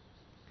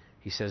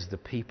 He says, "The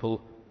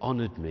people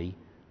honoured me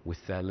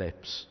with their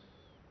lips,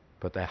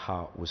 but their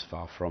heart was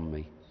far from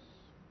me.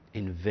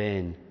 In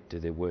vain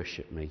did they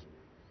worship me,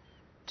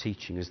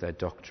 teaching as their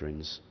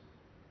doctrines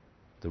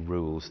the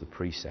rules, the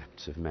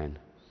precepts of men."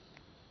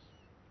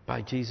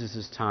 By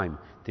Jesus' time,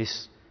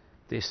 this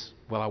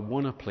well, I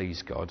want to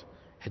please God,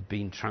 had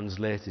been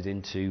translated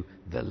into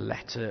the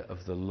letter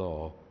of the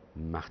law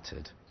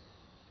mattered,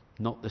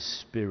 not the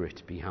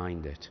spirit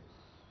behind it.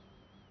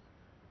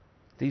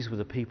 These were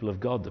the people of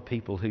God, the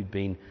people who'd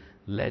been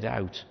led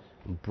out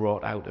and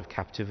brought out of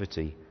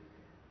captivity.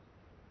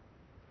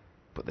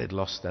 But they'd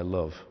lost their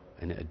love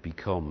and it had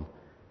become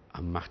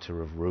a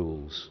matter of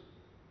rules.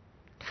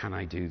 Can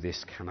I do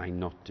this? Can I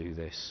not do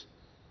this?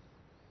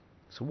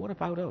 So what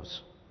about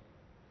us?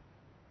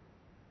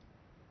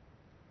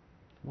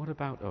 What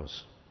about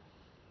us?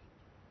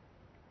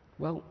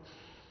 Well,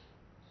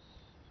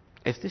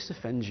 if this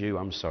offends you,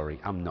 I'm sorry.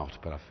 I'm not,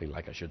 but I feel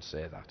like I should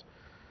say that.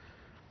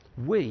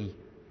 We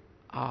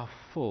are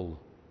full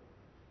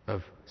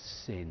of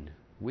sin.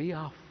 We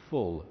are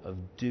full of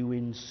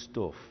doing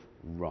stuff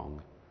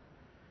wrong,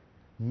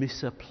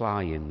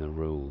 misapplying the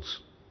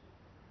rules,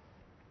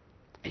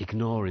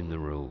 ignoring the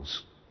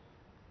rules,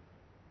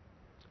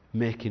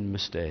 making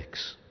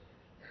mistakes.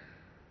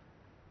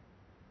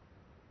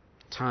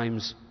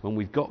 Times when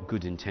we've got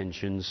good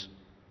intentions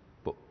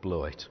but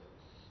blow it.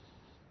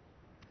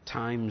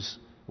 Times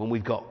when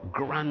we've got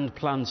grand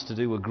plans to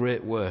do a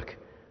great work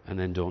and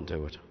then don't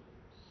do it.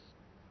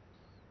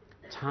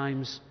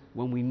 Times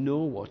when we know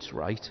what's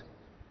right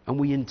and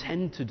we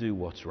intend to do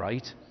what's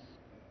right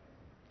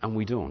and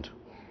we don't.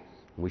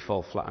 And we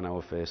fall flat on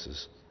our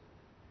faces.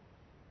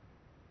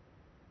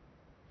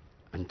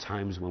 And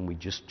times when we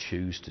just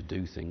choose to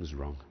do things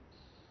wrong.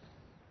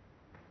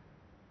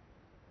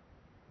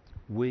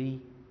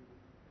 We,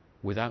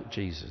 without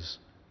Jesus,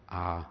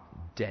 are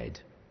dead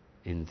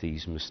in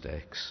these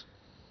mistakes.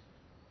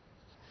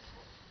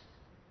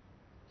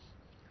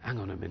 Hang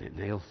on a minute,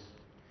 Neil.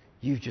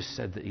 You've just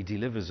said that he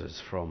delivers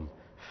us from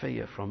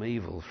fear, from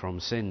evil, from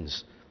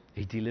sins.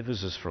 He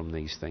delivers us from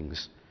these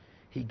things.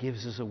 He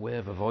gives us a way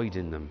of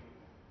avoiding them.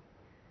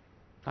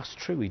 That's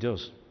true, he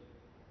does.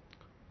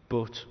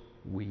 But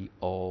we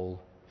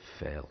all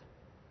fail.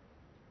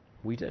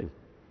 We do.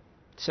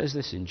 It says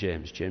this in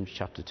James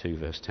chapter 2,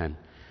 verse 10.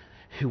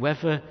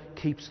 Whoever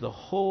keeps the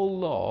whole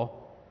law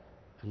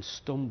and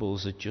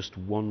stumbles at just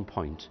one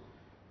point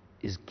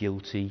is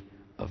guilty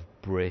of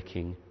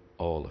breaking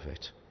all of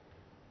it.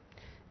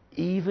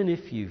 Even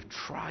if you've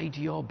tried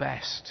your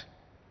best,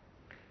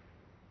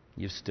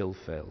 you've still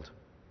failed.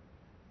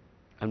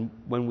 And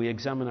when we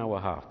examine our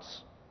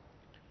hearts,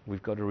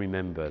 we've got to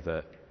remember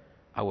that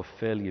our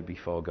failure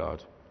before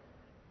God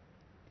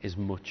is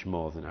much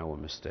more than our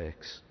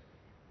mistakes.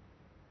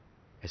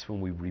 It's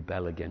when we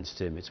rebel against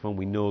him. It's when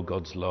we know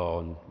God's law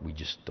and we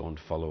just don't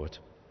follow it.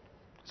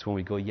 It's when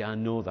we go, yeah, I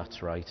know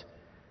that's right,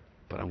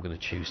 but I'm going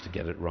to choose to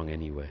get it wrong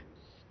anyway.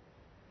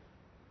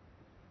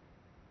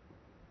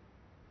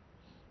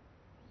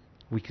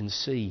 We can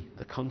see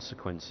the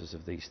consequences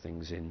of these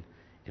things in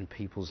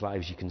people's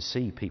lives. You can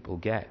see people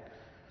get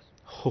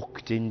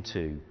hooked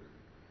into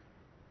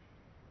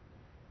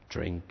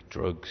drink,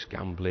 drugs,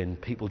 gambling.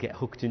 People get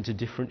hooked into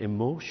different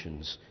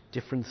emotions,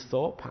 different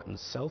thought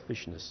patterns,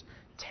 selfishness,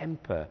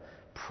 temper,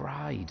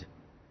 pride,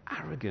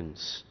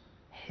 arrogance,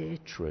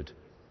 hatred.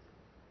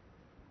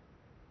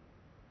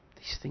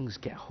 These things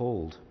get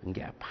hold and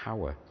get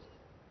power.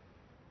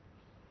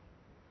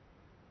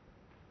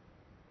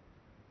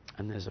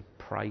 And there's a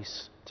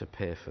price to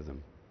pay for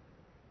them.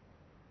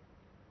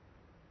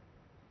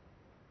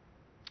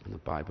 And the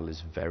Bible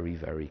is very,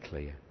 very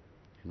clear.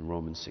 In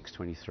Romans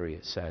 6:23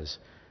 it says,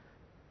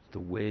 the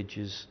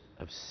wages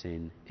of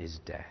sin is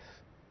death.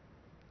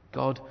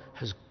 God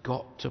has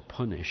got to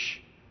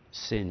punish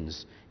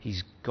sins.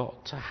 He's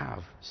got to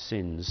have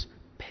sins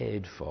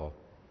paid for.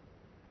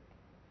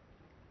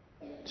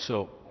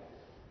 So,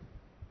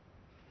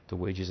 the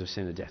wages of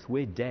sin are death.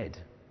 We're dead.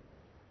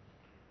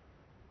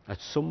 At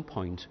some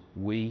point,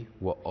 we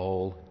were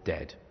all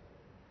dead.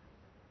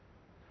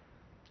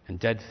 And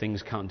dead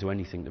things can't do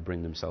anything to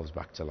bring themselves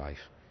back to life.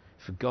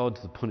 For God,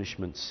 the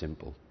punishment's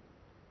simple.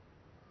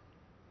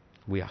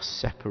 We are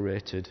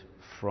separated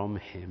from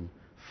him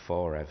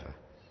forever.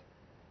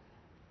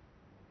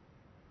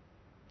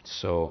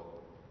 So,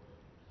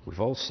 we've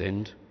all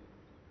sinned.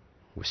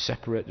 We're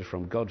separated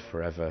from God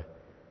forever.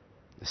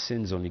 The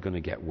sin's only going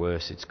to get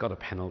worse. It's got a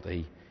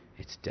penalty.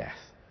 It's death.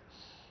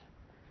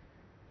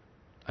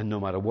 And no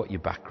matter what your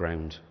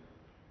background,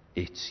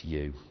 it's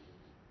you.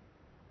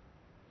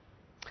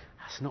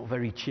 That's not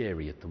very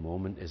cheery at the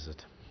moment, is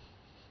it?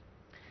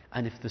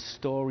 And if the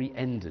story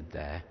ended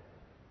there,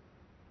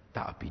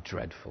 that would be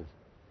dreadful.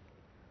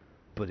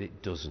 But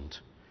it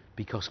doesn't.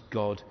 Because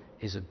God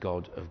is a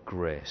God of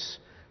grace.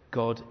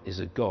 God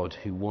is a God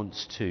who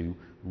wants to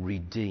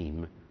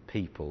redeem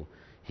people.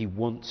 He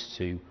wants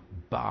to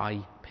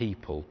buy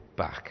people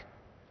back.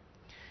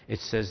 It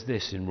says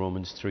this in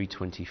Romans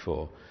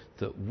 3:24,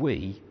 that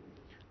we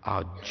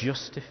are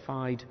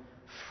justified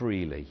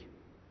freely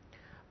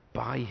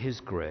by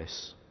his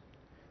grace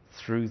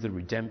through the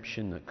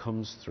redemption that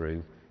comes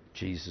through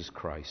Jesus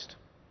Christ.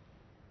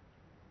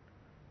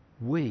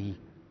 We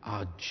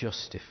are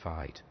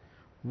justified.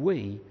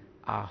 We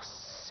are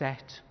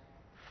set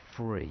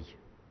free.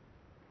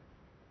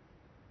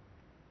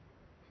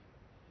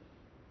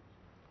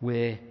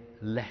 We're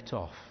let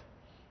off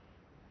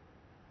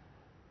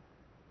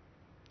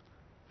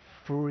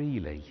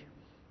freely.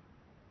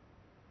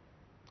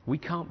 We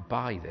can't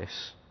buy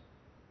this.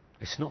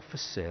 It's not for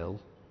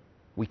sale.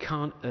 We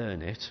can't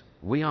earn it.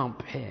 We aren't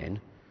paying.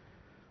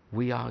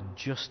 We are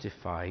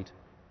justified.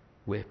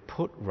 We're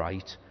put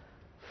right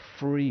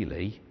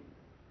freely.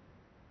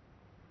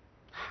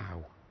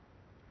 How?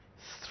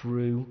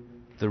 Through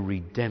the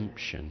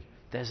redemption.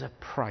 There's a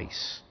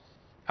price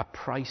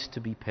to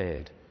be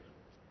paid.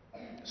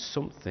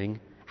 Something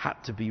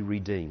had to be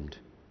redeemed.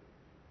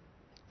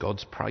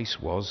 God's price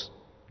was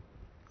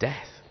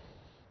death.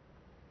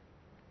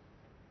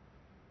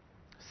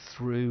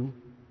 Through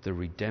the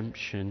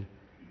redemption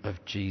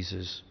of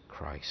Jesus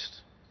Christ.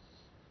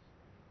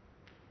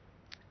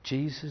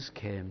 Jesus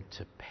came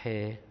to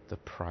pay the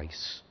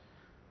price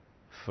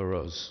for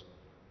us,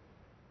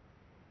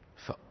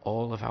 for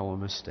all of our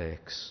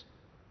mistakes,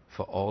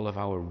 for all of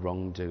our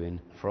wrongdoing,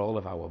 for all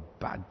of our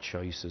bad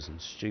choices and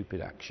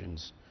stupid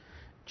actions.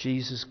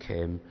 Jesus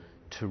came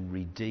to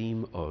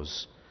redeem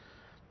us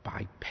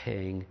by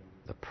paying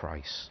the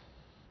price.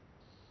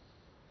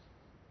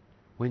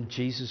 When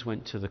Jesus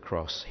went to the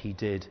cross, he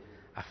did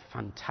a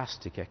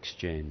fantastic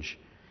exchange.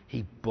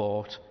 He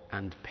bought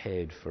and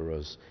paid for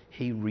us.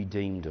 He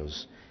redeemed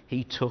us.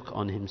 He took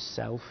on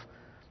himself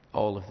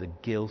all of the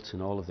guilt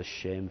and all of the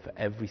shame for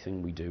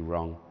everything we do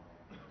wrong.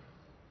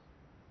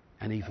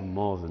 And even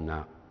more than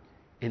that,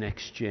 in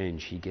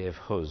exchange, he gave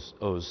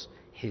us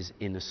his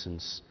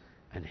innocence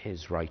and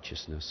his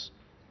righteousness.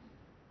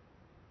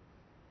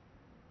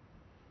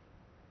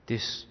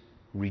 This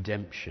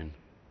redemption,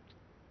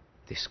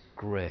 this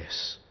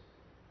grace,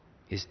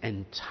 is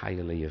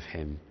entirely of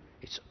him.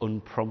 It's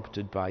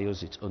unprompted by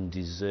us. It's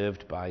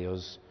undeserved by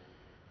us.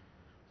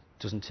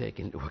 doesn't take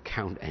into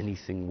account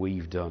anything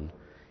we've done.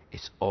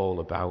 It's all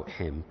about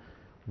him.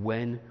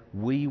 When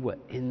we were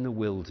in the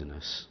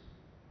wilderness,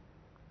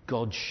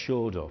 God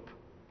showed up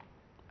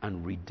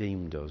and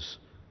redeemed us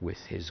with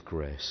his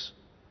grace.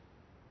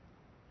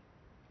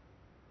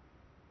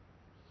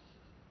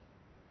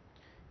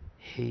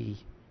 He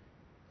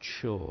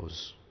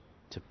chose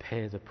to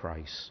pay the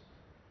price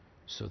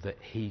so that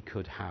he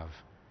could have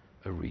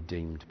a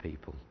redeemed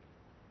people.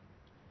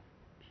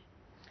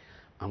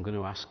 I'm going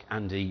to ask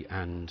Andy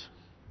and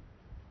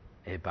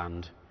a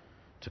band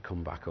to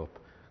come back up.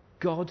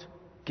 God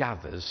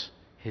gathers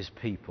his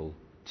people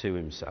to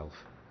himself.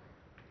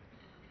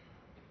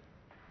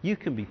 You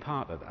can be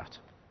part of that.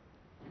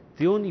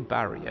 The only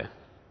barrier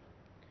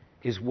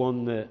is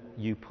one that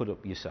you put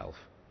up yourself.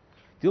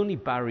 The only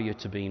barrier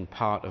to being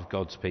part of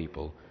God's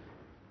people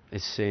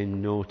is saying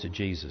no to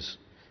Jesus.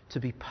 To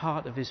be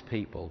part of his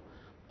people,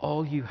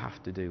 all you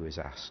have to do is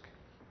ask.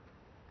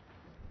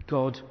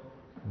 God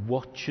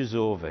watches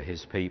over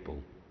his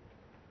people.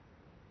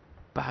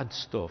 Bad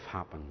stuff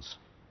happens.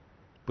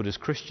 But as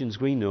Christians,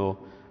 we know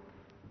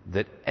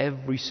that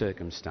every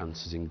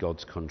circumstance is in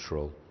God's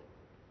control.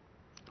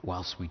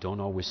 Whilst we don't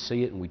always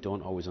see it and we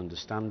don't always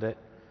understand it,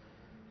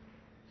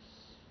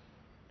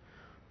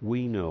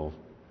 we know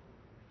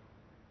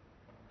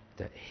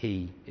that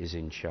he is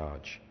in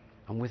charge.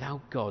 And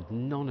without God,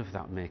 none of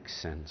that makes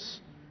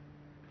sense.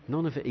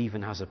 None of it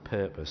even has a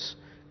purpose.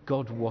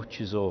 God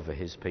watches over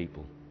his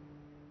people.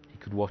 He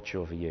could watch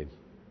over you.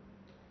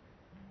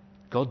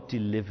 God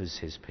delivers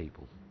his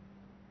people.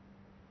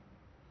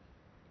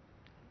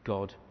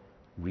 God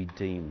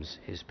redeems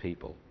his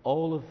people.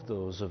 All of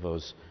those of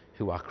us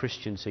who are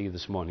Christians here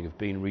this morning have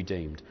been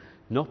redeemed.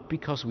 Not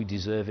because we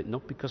deserve it,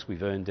 not because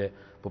we've earned it,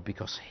 but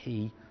because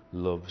he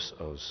loves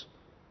us.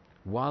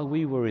 While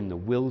we were in the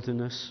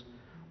wilderness,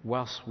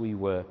 whilst we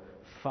were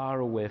far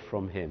away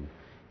from him,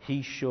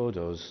 he showed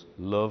us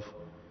love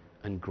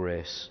and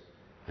grace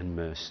and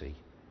mercy.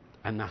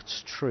 And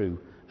that's true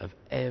of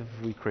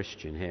every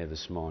Christian here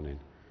this morning.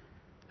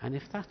 And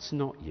if that's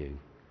not you,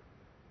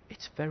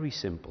 it's very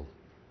simple.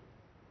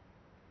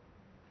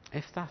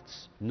 If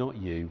that's not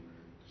you,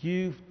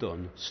 you've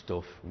done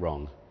stuff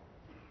wrong.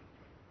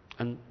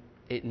 And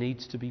it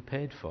needs to be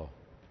paid for.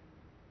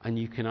 And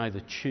you can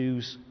either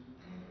choose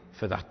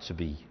for that to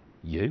be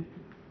you,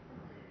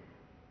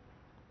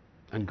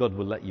 and God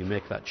will let you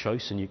make that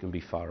choice and you can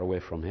be far away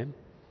from him,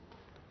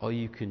 or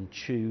you can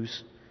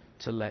choose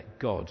to let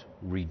God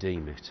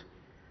redeem it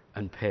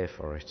and pay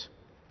for it.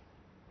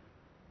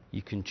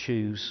 You can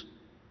choose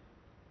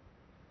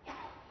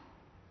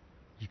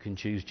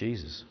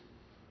Jesus.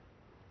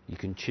 You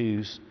can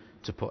choose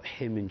to put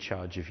him in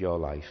charge of your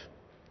life,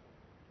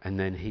 and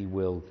then he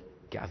will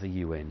gather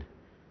you in,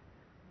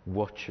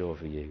 watch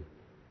over you,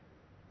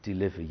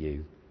 deliver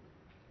you,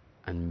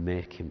 and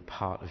make him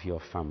part of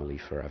your family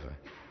forever.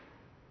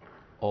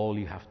 All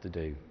you have to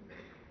do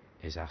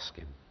is ask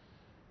him.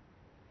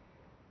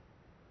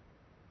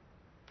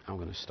 I'm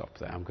going to stop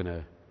there. I'm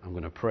going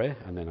to pray,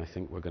 and then I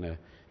think we're going to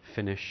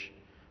finish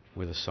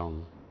with a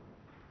song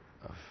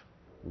of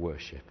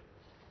worship.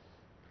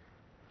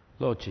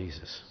 Lord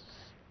Jesus,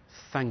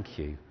 thank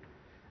you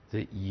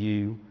that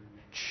you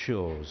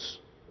chose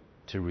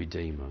to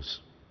redeem us.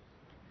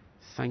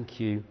 Thank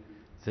you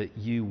that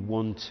you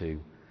want to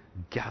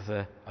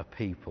gather a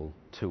people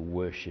to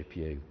worship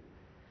you.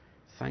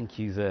 Thank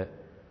you that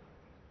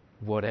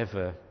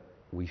whatever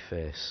we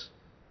face,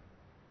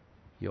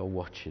 you're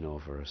watching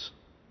over us.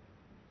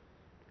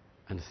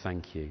 And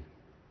thank you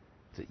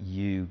that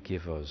you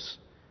give us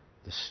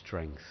the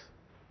strength.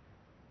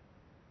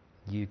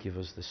 You give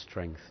us the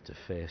strength to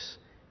face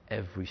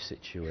every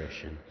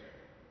situation,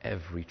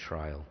 every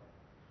trial,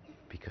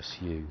 because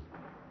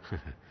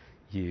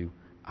you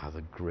are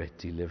the great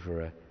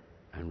deliverer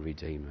and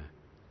redeemer.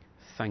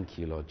 Thank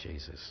you, Lord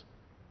Jesus.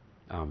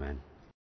 Amen.